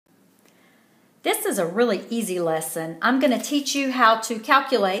is a really easy lesson. I'm going to teach you how to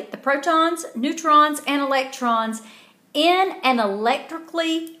calculate the protons, neutrons, and electrons in an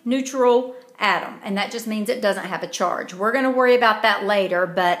electrically neutral atom. And that just means it doesn't have a charge. We're going to worry about that later,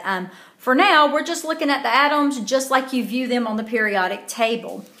 but for now, we're just looking at the atoms just like you view them on the periodic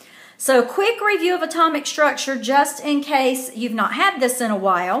table. So quick review of atomic structure just in case you've not had this in a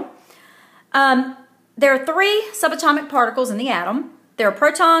while. There are 3 subatomic particles in the atom. There are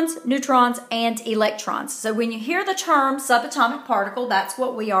protons, neutrons, and electrons. So when you hear the term subatomic particle, that's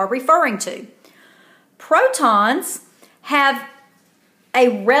what we are referring to. Protons have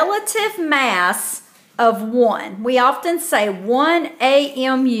a relative mass of 1. We often say 1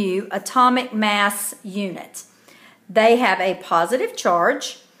 AMU, atomic mass unit. They have a positive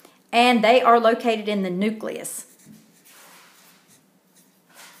charge, and they are located in the nucleus.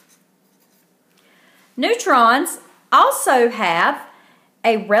 Neutrons also have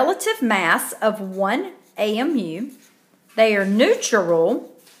a relative mass of 1 AMU. They are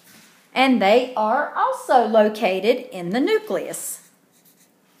neutral, and they are also located in the nucleus.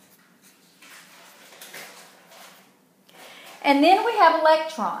 And then we have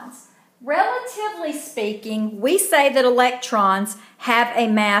electrons. Relatively speaking, we say that electrons have a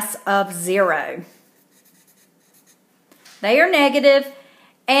mass of 0. They are negative,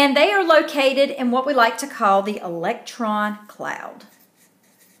 and they are located in what we like to call the electron cloud.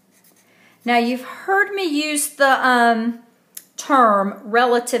 Now, you've heard me use the term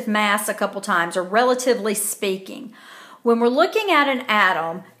relative mass a couple times, or relatively speaking. When we're looking at an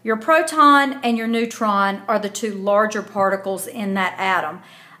atom, your proton and your neutron are the 2 larger particles in that atom.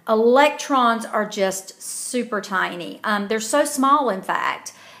 Electrons are just super tiny. They're so small, in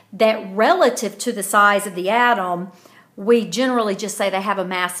fact, that relative to the size of the atom, we generally just say they have a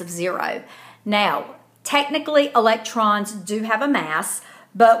mass of 0. Now, technically, electrons do have a mass,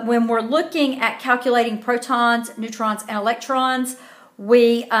 but when we're looking at calculating protons, neutrons, and electrons,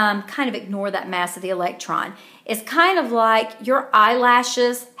 we kind of ignore that mass of the electron. It's kind of like your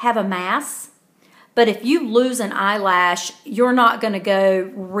eyelashes have a mass, but if you lose an eyelash, you're not going to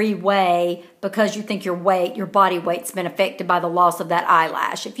go reweigh because you think your body weight's been affected by the loss of that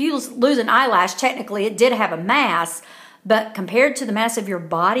eyelash. If you lose an eyelash, technically it did have a mass, but compared to the mass of your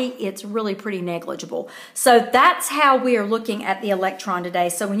body, it's really pretty negligible. So that's how we are looking at the electron today.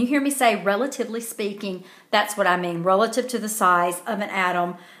 So when you hear me say relatively speaking, that's what I mean. Relative to the size of an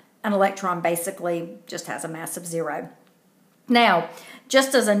atom, an electron basically just has a mass of 0. Now,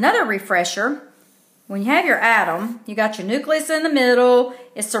 just as another refresher, when you have your atom, you got your nucleus in the middle.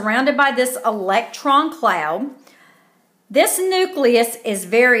 It's surrounded by this electron cloud. This nucleus is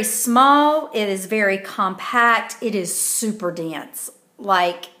very small, it is very compact, it is super dense.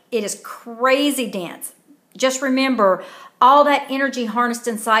 Like, it is crazy dense. Just remember, all that energy harnessed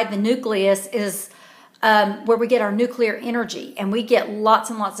inside the nucleus is where we get our nuclear energy. And we get lots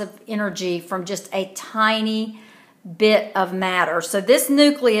and lots of energy from just a tiny bit of matter. So this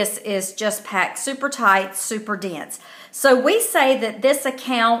nucleus is just packed super tight, super dense. So we say that this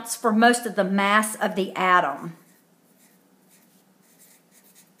accounts for most of the mass of the atom.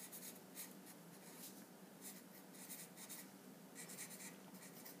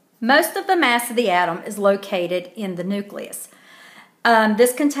 Most of the mass of the atom is located in the nucleus.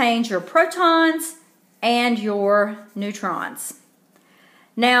 This contains your protons and your neutrons.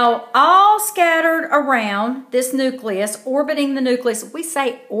 Now, all scattered around this nucleus, orbiting the nucleus, we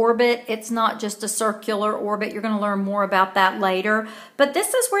say orbit, it's not just a circular orbit. You're going to learn more about that later. But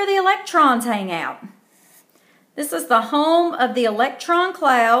this is where the electrons hang out. This is the home of the electron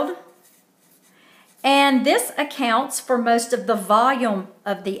cloud. And this accounts for most of the volume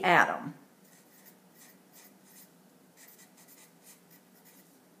of the atom.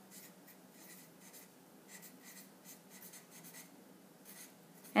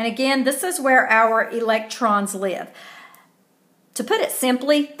 And again, this is where our electrons live. To put it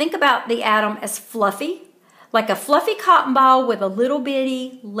simply, think about the atom as fluffy, like a fluffy cotton ball with a little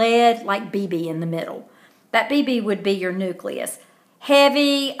bitty lead like BB in the middle. That BB would be your nucleus.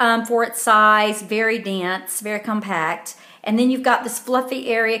 Heavy for its size, very dense, very compact. And then you've got this fluffy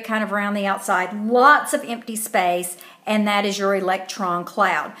area kind of around the outside, lots of empty space, and that is your electron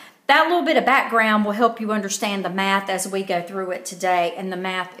cloud. That little bit of background will help you understand the math as we go through it today, and the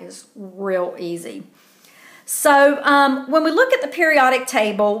math is real easy. So when we look at the periodic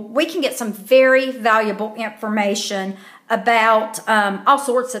table, we can get some very valuable information about all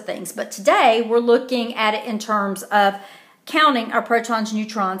sorts of things. But today we're looking at it in terms of counting our protons,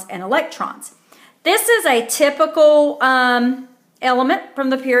 neutrons, and electrons. This is a typical element from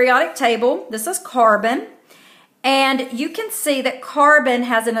the periodic table. This is carbon. And you can see that carbon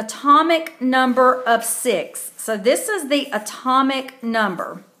has an atomic number of 6. So this is the atomic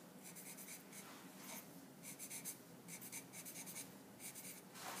number.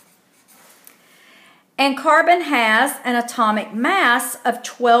 And carbon has an atomic mass of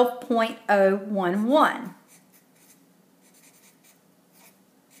 12.011.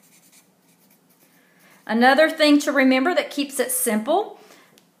 Another thing to remember that keeps it simple,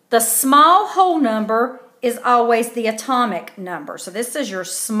 the small whole number is always the atomic number. So this is your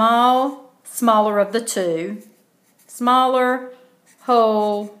smaller of the two, smaller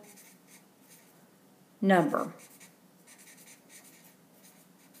whole number.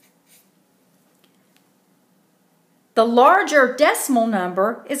 The larger decimal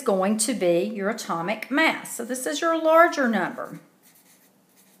number is going to be your atomic mass. So this is your larger number.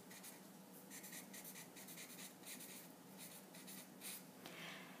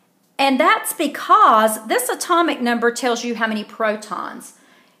 And that's because this atomic number tells you how many protons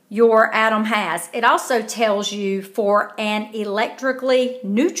your atom has. It also tells you for an electrically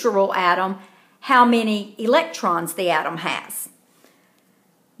neutral atom how many electrons the atom has.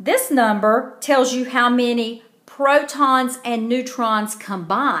 This number tells you how many protons and neutrons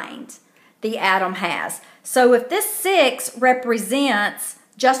combined the atom has. So if this 6 represents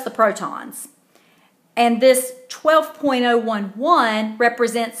just the protons, and this 12.011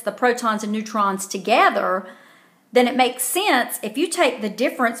 represents the protons and neutrons together, then it makes sense if you take the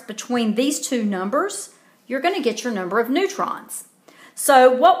difference between these two numbers, you're going to get your number of neutrons. So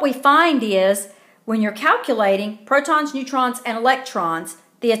what we find is when you're calculating protons, neutrons, and electrons,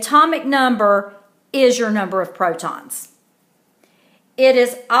 the atomic number is your number of protons. It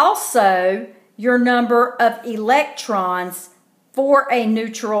is also your number of electrons for a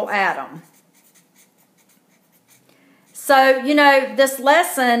neutral atom. So, you know, this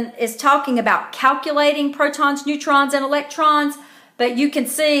lesson is talking about calculating protons, neutrons, and electrons, but you can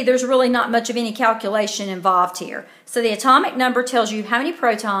see there's really not much of any calculation involved here. So the atomic number tells you how many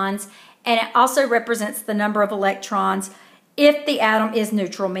protons, and it also represents the number of electrons if the atom is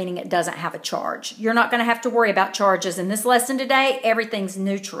neutral, meaning it doesn't have a charge. You're not going to have to worry about charges in this lesson today. Everything's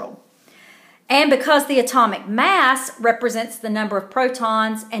neutral. And because the atomic mass represents the number of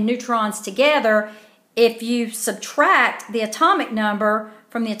protons and neutrons together, if you subtract the atomic number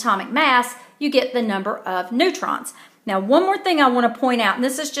from the atomic mass, you get the number of neutrons. Now, one more thing I want to point out, and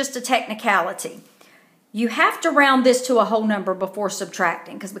this is just a technicality. You have to round this to a whole number before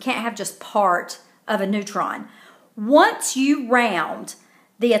subtracting, because we can't have just part of a neutron. Once you round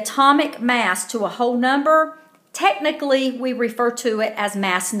the atomic mass to a whole number, technically we refer to it as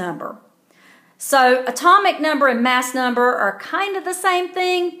mass number. So atomic number and mass number are kind of the same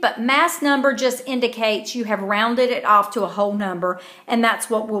thing, but mass number just indicates you have rounded it off to a whole number, and that's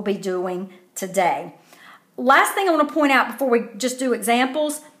what we'll be doing today. Last thing I want to point out before we just do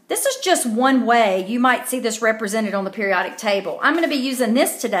examples, this is just one way you might see this represented on the periodic table. I'm going to be using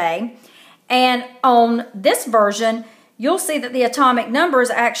this today, and on this version, you'll see that the atomic number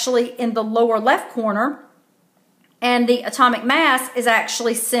is actually in the lower left corner, and the atomic mass is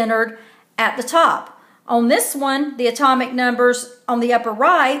actually centered at the top. On this one, the atomic number's on the upper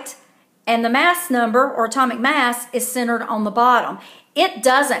right, and the mass number or atomic mass is centered on the bottom. It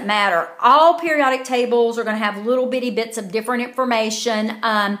doesn't matter. All periodic tables are going to have little bitty bits of different information.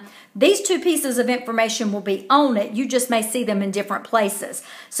 These two pieces of information will be on it. You just may see them in different places.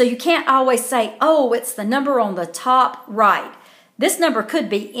 So you can't always say, oh, it's the number on the top right. This number could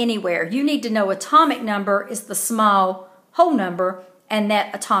be anywhere. You need to know atomic number is the small whole number, and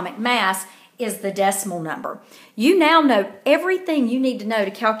that atomic mass is the decimal number. You now know everything you need to know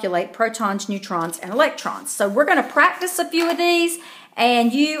to calculate protons, neutrons, and electrons. So we're going to practice a few of these,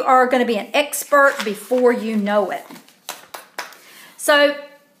 and you are going to be an expert before you know it. So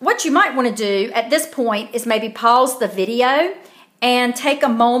what you might want to do at this point is maybe pause the video and take a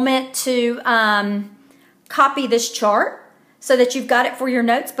moment to copy this chart so that you've got it for your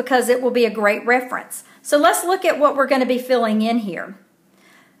notes, because it will be a great reference. So let's look at what we're going to be filling in here.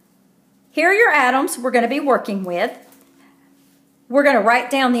 Here are your atoms we're going to be working with. We're going to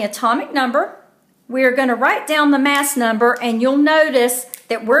write down the atomic number. We're going to write down the mass number, and you'll notice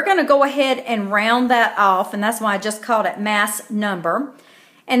that we're going to go ahead and round that off, and that's why I just called it mass number.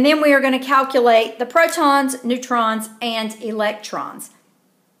 And then we are going to calculate the protons, neutrons, and electrons.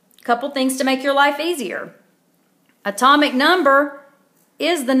 A couple things to make your life easier. Atomic number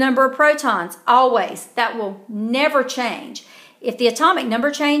is the number of protons, always. That will never change. If the atomic number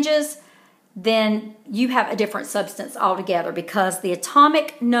changes, then you have a different substance altogether, because the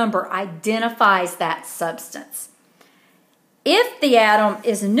atomic number identifies that substance. If the atom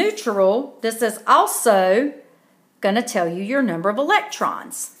is neutral, this is also going to tell you your number of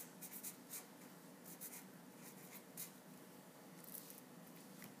electrons.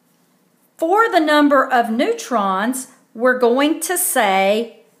 For the number of neutrons, we're going to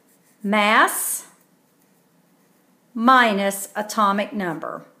say mass minus atomic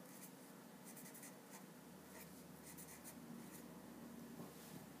number.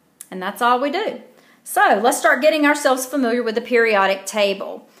 And that's all we do. So let's start getting ourselves familiar with the periodic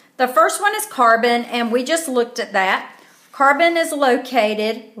table. The first one is carbon, and we just looked at that. Carbon is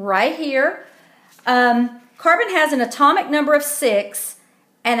located right here. Carbon has an atomic number of 6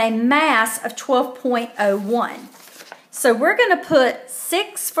 and a mass of 12.01. So we're going to put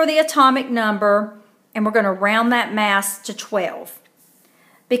 6 for the atomic number, and we're going to round that mass to 12.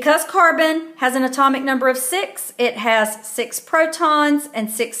 Because carbon has an atomic number of 6, it has 6 protons and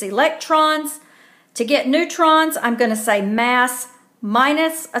 6 electrons. To get neutrons, I'm going to say mass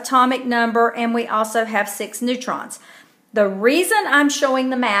minus atomic number, and we also have 6 neutrons. The reason I'm showing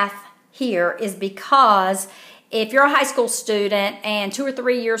the math here is because if you're a high school student and 2 or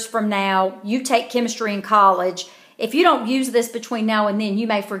 3 years from now you take chemistry in college, if you don't use this between now and then, you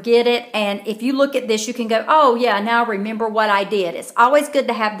may forget it. And if you look at this, you can go, oh yeah, now I remember what I did. It's always good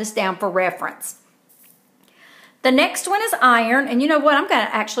to have this down for reference. The next one is iron. And you know what? I'm going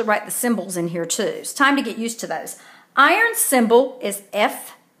to actually write the symbols in here too. It's time to get used to those. Iron's symbol is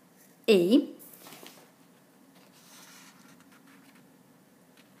Fe.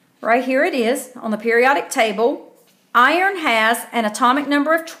 Right here it is on the periodic table. Iron has an atomic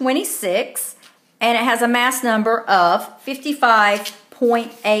number of 26, and it has a mass number of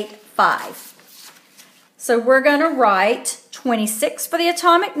 55.85. So we're going to write 26 for the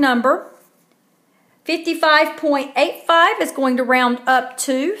atomic number. 55.85 is going to round up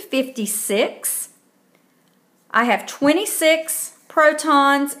to 56. I have 26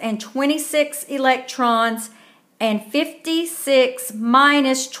 protons and 26 electrons, and 56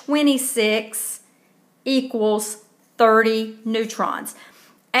 minus 26 equals 30 neutrons.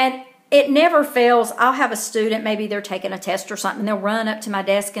 And it never fails. I'll have a student, maybe they're taking a test or something, they'll run up to my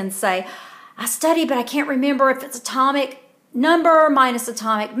desk and say, I studied, but I can't remember if it's atomic number minus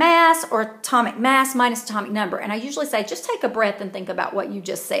atomic mass or atomic mass minus atomic number. And I usually say, just take a breath and think about what you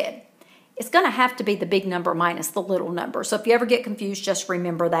just said. It's going to have to be the big number minus the little number. So if you ever get confused, just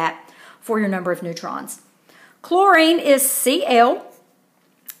remember that for your number of neutrons. Chlorine is Cl,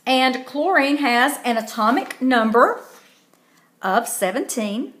 and chlorine has an atomic number of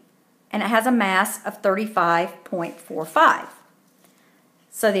 17, and it has a mass of 35.45.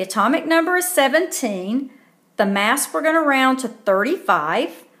 So the atomic number is 17. The mass we're going to round to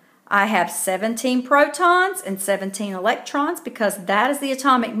 35. I have 17 protons and 17 electrons because that is the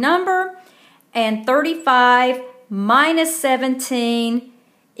atomic number, and 35 minus 17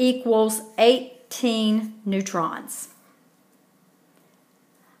 equals 18 neutrons.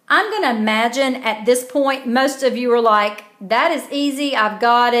 I'm going to imagine at this point most of you are like, that is easy, I've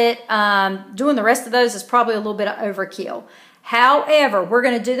got it. Doing the rest of those is probably a little bit of overkill. However, we're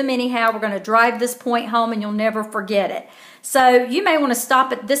going to do them anyhow. We're going to drive this point home and you'll never forget it. So you may want to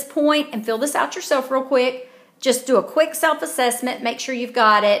stop at this point and fill this out yourself real quick. Just do a quick self-assessment, make sure you've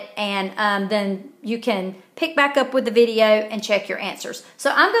got it, and then you can pick back up with the video and check your answers.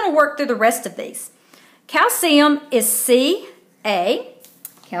 So I'm going to work through the rest of these. Calcium is Ca.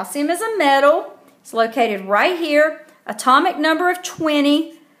 Calcium is a metal. It's located right here. Atomic number of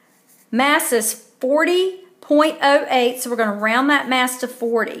 20. Mass is 40.08, so we're going to round that mass to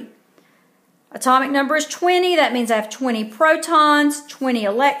 40. Atomic number is 20. That means I have 20 protons, 20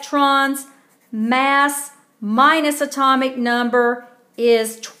 electrons. Mass minus atomic number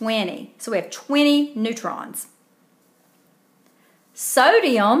is 20. So we have 20 neutrons.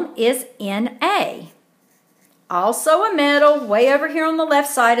 Sodium is Na. Also a metal, way over here on the left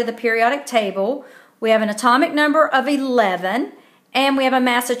side of the periodic table. We have an atomic number of 11, and we have a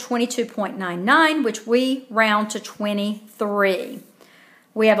mass of 22.99, which we round to 23.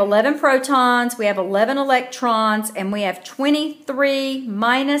 We have 11 protons, we have 11 electrons, and we have 23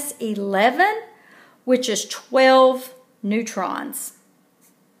 minus 11, which is 12 neutrons.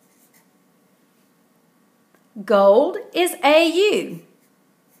 Gold is Au.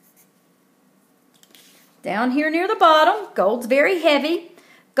 Down here near the bottom, gold's very heavy.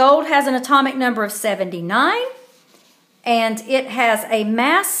 Gold has an atomic number of 79, and it has a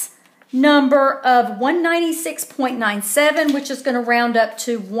mass number of 196.97, which is going to round up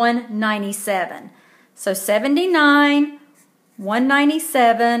to 197. So 79,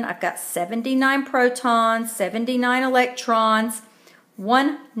 197, I've got 79 protons, 79 electrons.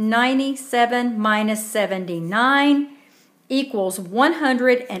 197 minus 79 equals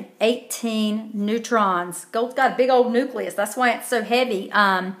 118 neutrons. Gold's got a big old nucleus. That's why it's so heavy.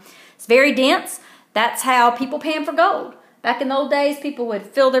 It's very dense. That's how people pan for gold. Back in the old days, people would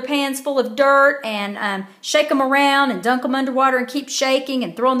fill their pans full of dirt and shake them around and dunk them underwater and keep shaking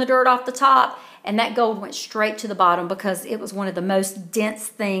and throwing the dirt off the top. And that gold went straight to the bottom because it was one of the most dense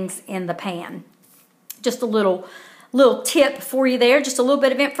things in the pan. Just a little tip for you there, just a little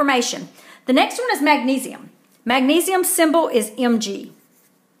bit of information. The next one is magnesium. Magnesium symbol is Mg.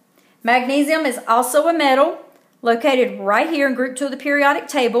 Magnesium is also a metal located right here in group 2 of the periodic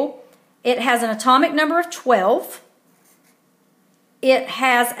table. It has an atomic number of 12. It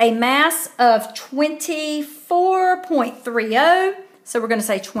has a mass of 24.30, so we're going to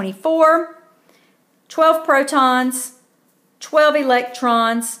say 24. 12 protons, 12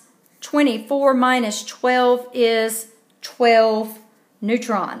 electrons. 24 minus 12 is 12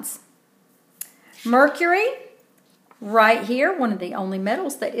 neutrons. Mercury, right here, one of the only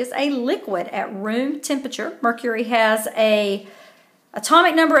metals that is a liquid at room temperature. Mercury has an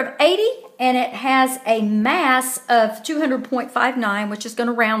atomic number of 80, and it has a mass of 200.59, which is going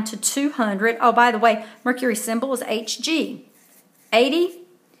to round to 200. Oh, by the way, Mercury's symbol is Hg. 80,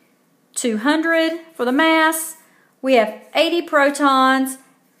 200 for the mass. We have 80 protons,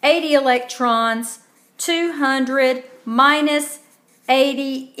 80 electrons. 200 minus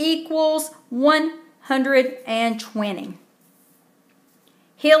 80 equals 120.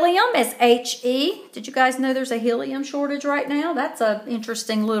 Helium is He. Did you guys know there's a helium shortage right now? That's an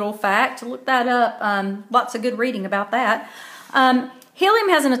interesting little fact. Look that up. Lots of good reading about that. Helium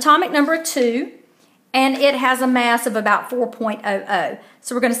has an atomic number of 2, and it has a mass of about 4.00.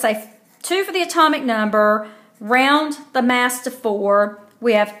 So we're going to say 2 for the atomic number, round the mass to 4.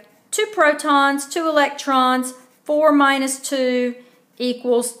 We have 2 protons, 2 electrons. 4 minus 2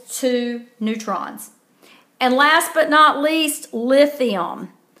 equals 2 neutrons. And last but not least, lithium.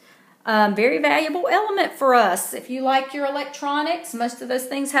 Very valuable element for us. If you like your electronics, most of those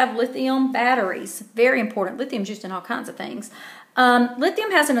things have lithium batteries. Very important. Lithium's used in all kinds of things.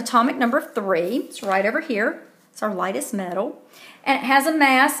 Lithium has an atomic number of 3. It's right over here. It's our lightest metal. And it has a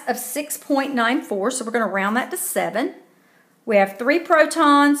mass of 6.94, so we're going to round that to 7. We have 3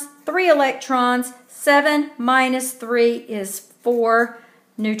 protons, 3 electrons. 7 minus 3 is 4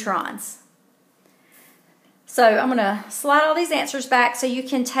 neutrons. So I'm going to slide all these answers back so you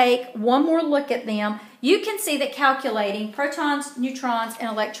can take one more look at them. You can see that calculating protons, neutrons, and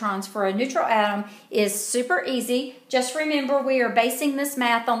electrons for a neutral atom is super easy. Just remember, we are basing this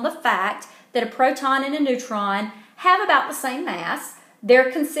math on the fact that a proton and a neutron have about the same mass.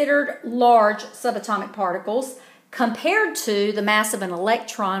 They're considered large subatomic particles compared to the mass of an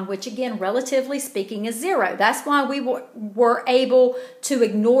electron, which again, relatively speaking, is 0. That's why we were able to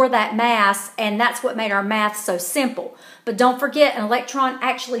ignore that mass, and that's what made our math so simple. But don't forget, an electron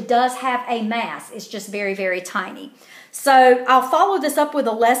actually does have a mass. It's just very, very tiny. So I'll follow this up with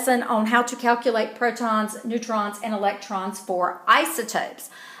a lesson on how to calculate protons, neutrons, and electrons for isotopes.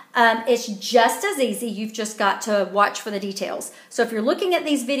 It's just as easy. You've just got to watch for the details. So if you're looking at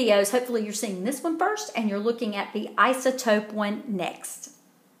these videos, hopefully you're seeing this one first and you're looking at the isotope one next.